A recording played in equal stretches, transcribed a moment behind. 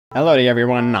Hello to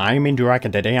everyone, I'm Indurok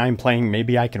and today I'm playing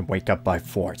Maybe I Can Wake Up by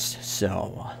Force.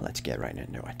 So, let's get right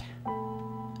into it.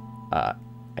 I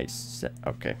said,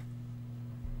 okay.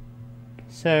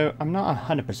 So, I'm not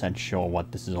 100% sure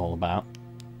what this is all about.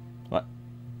 What?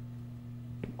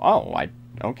 Oh,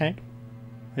 okay.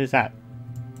 What is that?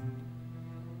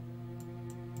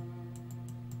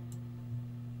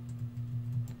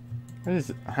 What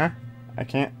is it? Huh? I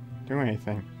can't do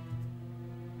anything.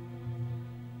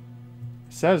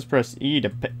 It says press E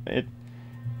to it.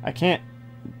 I can't.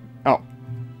 Oh.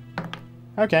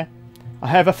 Okay. I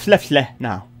have a flefle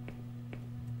now.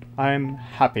 I'm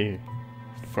happy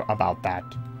about that.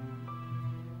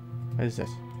 What is this?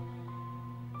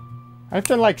 I have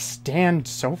to like stand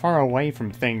so far away from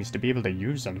things to be able to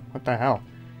use them. What the hell?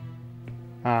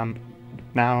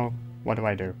 Now what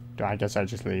do? I guess I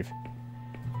just leave.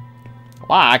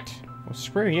 Locked? Well,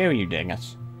 screw you, you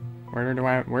dingus.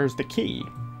 Where's the key?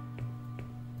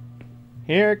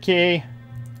 Here, key.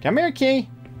 Come here, key.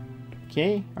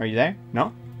 Key, are you there?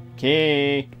 No?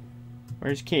 Key.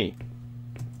 Where's key?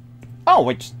 Oh,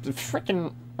 it's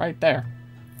freaking right there.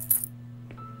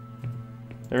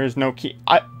 There is no key.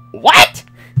 What?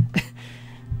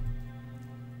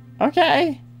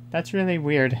 Okay. That's really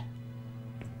weird.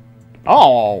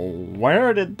 Oh,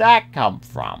 where did that come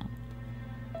from?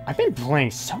 I've been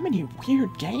playing so many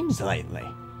weird games lately.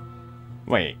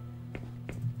 Wait.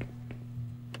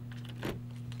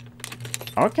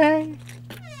 Okay.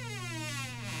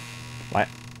 What?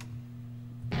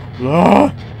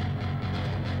 Ugh!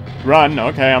 Run.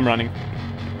 Okay, I'm running.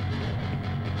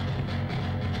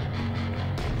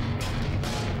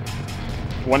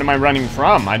 What am I running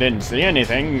from? I didn't see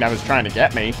anything that was trying to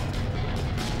get me.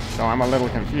 So I'm a little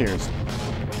confused.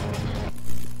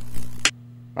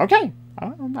 Okay.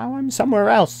 Oh, now I'm somewhere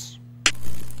else.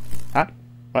 Huh?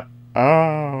 What?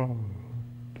 Oh.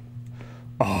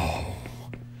 Oh.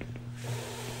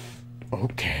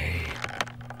 Okay.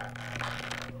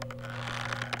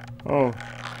 Oh.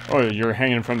 Oh, you're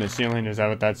hanging from the ceiling? Is that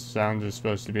what that sound is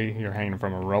supposed to be? You're hanging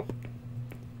from a rope?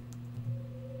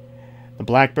 The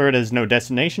blackbird has no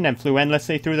destination and flew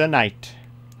endlessly through the night.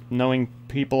 Knowing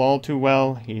people all too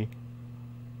well, he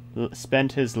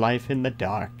spent his life in the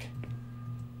dark.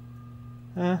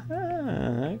 Okay.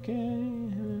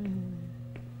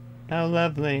 How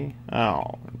lovely.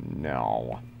 Oh,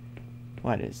 no.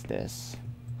 What is this?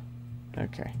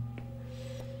 Okay.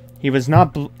 He was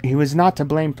not to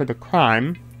blame for the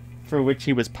crime for which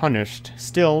he was punished.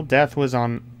 Still, death was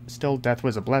a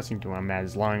blessing to him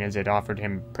as long as it offered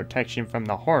him protection from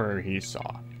the horror he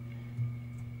saw.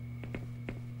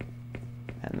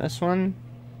 And this one?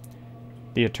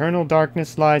 The eternal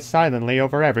darkness lies silently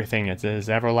over everything. It is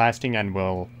everlasting and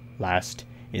will last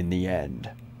in the end.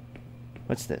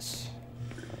 What's this?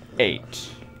 8.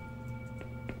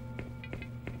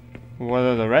 What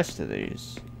are the rest of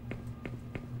these?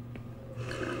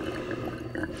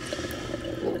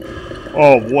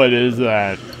 Oh, what is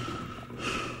that?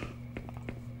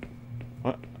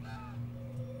 What?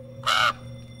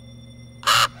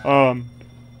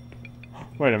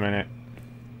 Wait a minute.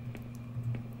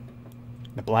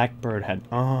 The blackbird had...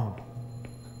 Oh.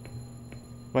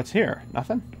 What's here?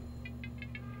 Nothing?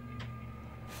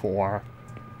 4.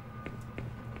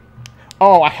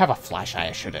 Oh, I have a flashlight.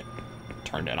 I should have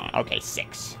turned it on. Okay,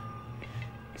 6.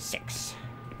 6.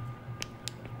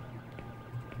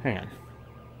 Hang on.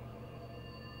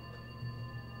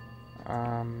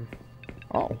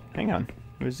 Oh, hang on.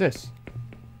 Who's this?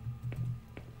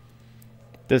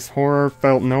 This horror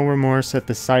felt no remorse at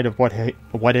the sight of what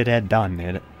it had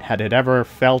done. Had it ever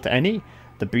felt any?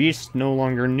 The beast no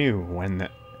longer knew. When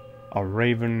a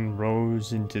raven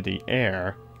rose into the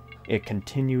air, it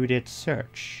continued its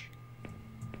search.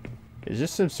 Is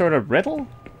this some sort of riddle?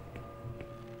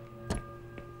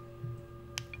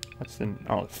 What's the...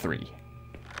 Oh, 3.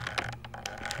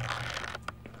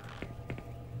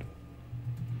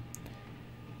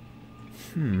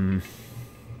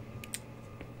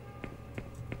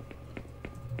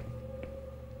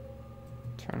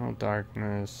 Eternal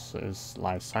darkness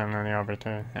lies silently over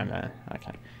to...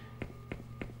 Okay.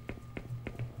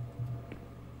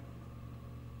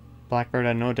 Blackbird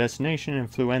had no destination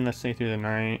and flew endlessly through the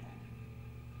night.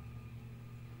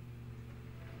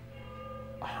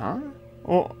 Huh?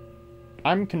 Oh,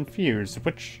 I'm confused.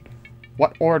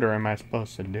 What order am I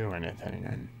supposed to do anything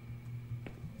in?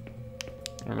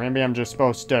 Or maybe I'm just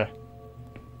supposed to...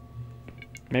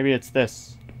 Maybe it's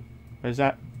this. What is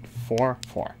that? 4?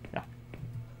 4, yeah.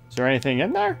 Is there anything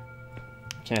in there?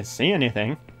 Can't see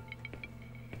anything.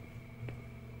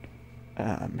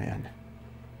 Oh, man.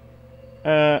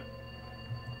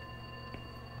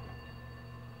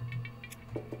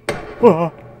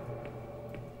 Ah!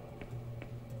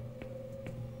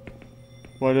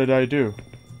 What did I do?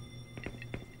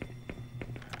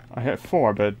 I hit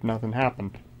 4, but nothing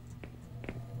happened.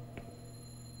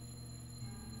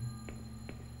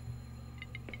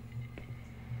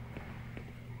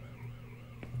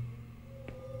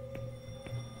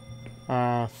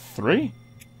 Three?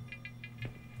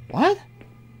 What?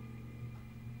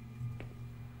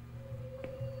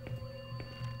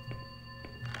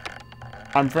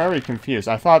 I'm very confused.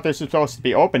 I thought this was supposed to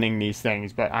be opening these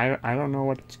things, but I don't know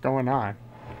what's going on.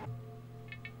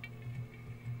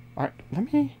 Alright,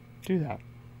 let me do that.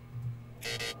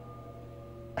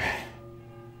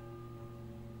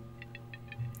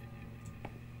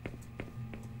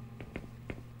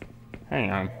 Hang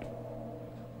on.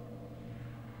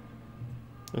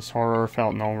 This horror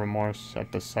felt no remorse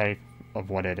at the sight of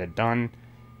what it had done.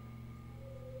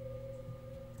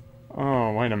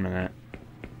 Oh, wait a minute.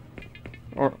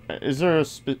 Or is there a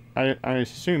I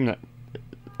assume that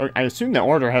the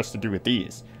order has to do with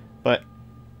these, but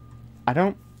I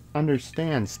don't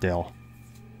understand still.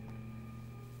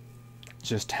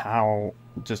 Just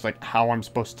like how I'm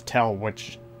supposed to tell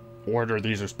which order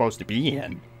these are supposed to be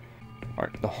in.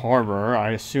 Alright, the horror,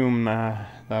 I assume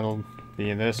that'll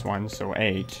be this one, so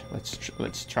 8.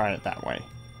 Let's try it that way.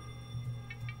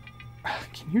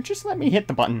 Can you just let me hit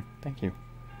the button? Thank you.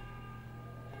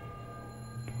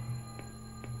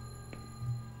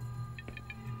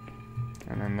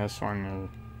 And then this one is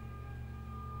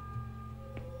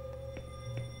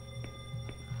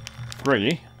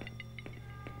 3.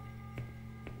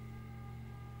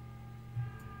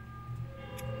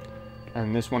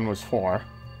 And this one was 4.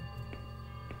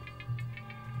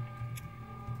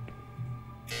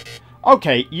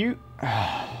 Okay, you...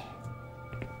 Are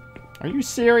you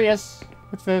serious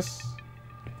with this?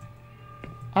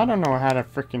 I don't know how to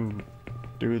frickin'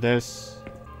 do this.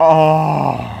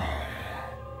 Oh...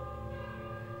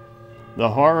 The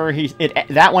horror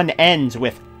that one ends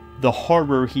with the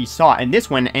horror he saw, and this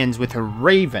one ends with a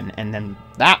raven, and then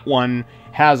that one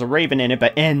has a raven in it,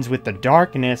 but ends with the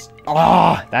darkness.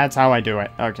 Oh, that's how I do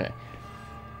it. Okay.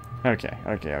 Okay.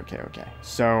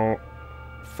 So,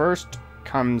 first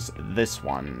comes this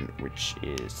one, which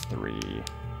is 3.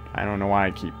 I don't know why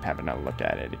I keep having to look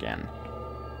at it again.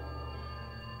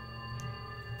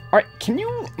 Alright, can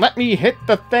you let me hit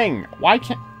the thing? Why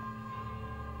can't...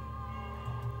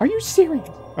 Are you serious?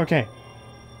 Okay.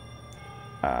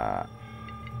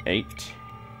 8.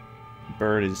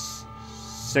 Bird is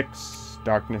 6.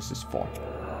 Darkness is 4.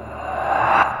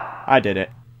 I did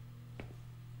it.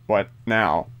 What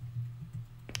now?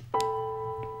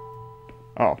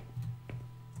 Oh.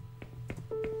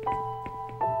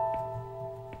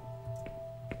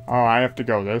 Oh, I have to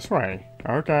go this way.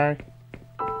 Okay.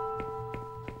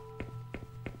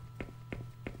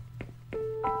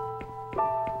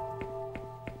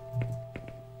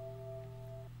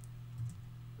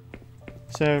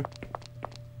 So,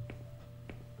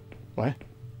 what?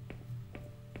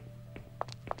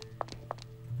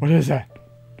 What is that?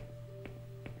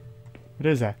 What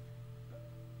is that?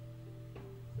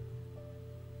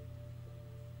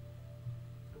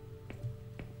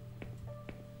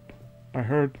 I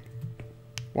heard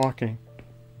walking.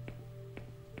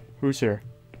 Who's here?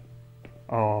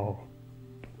 Oh.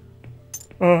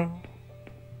 Oh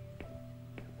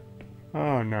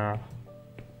no.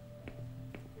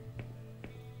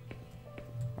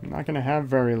 I'm not gonna have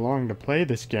very long to play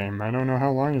this game. I don't know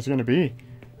how long it's gonna be.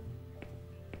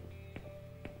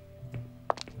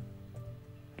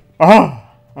 Oh!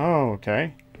 Oh,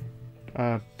 okay.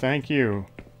 Thank you.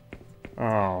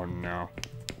 Oh, no.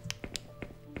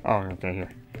 Oh, okay, here.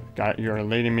 You're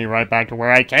leading me right back to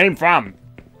where I came from!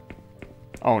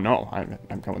 Oh, no.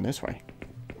 I'm going this way.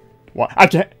 What? I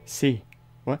can't see.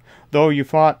 What? Though you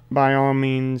fought, by all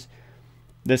means...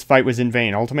 This fight was in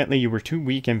vain. Ultimately, you were too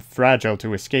weak and fragile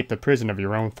to escape the prison of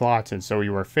your own thoughts, and so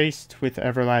you were faced with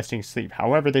everlasting sleep.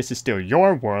 However, this is still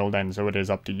your world, and so it is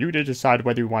up to you to decide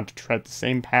whether you want to tread the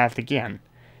same path again.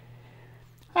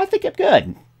 I think I'm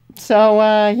good. So,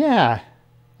 yeah.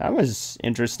 That was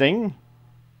interesting.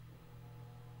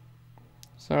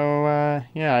 So,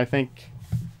 yeah, I think...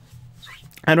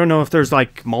 I don't know if there's,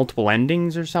 like, multiple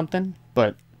endings or something,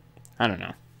 but I don't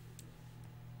know.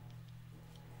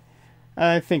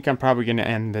 I think I'm probably going to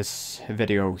end this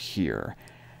video here.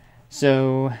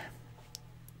 So,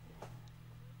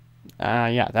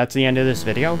 yeah, that's the end of this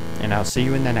video, and I'll see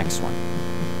you in the next one.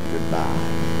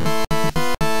 Goodbye.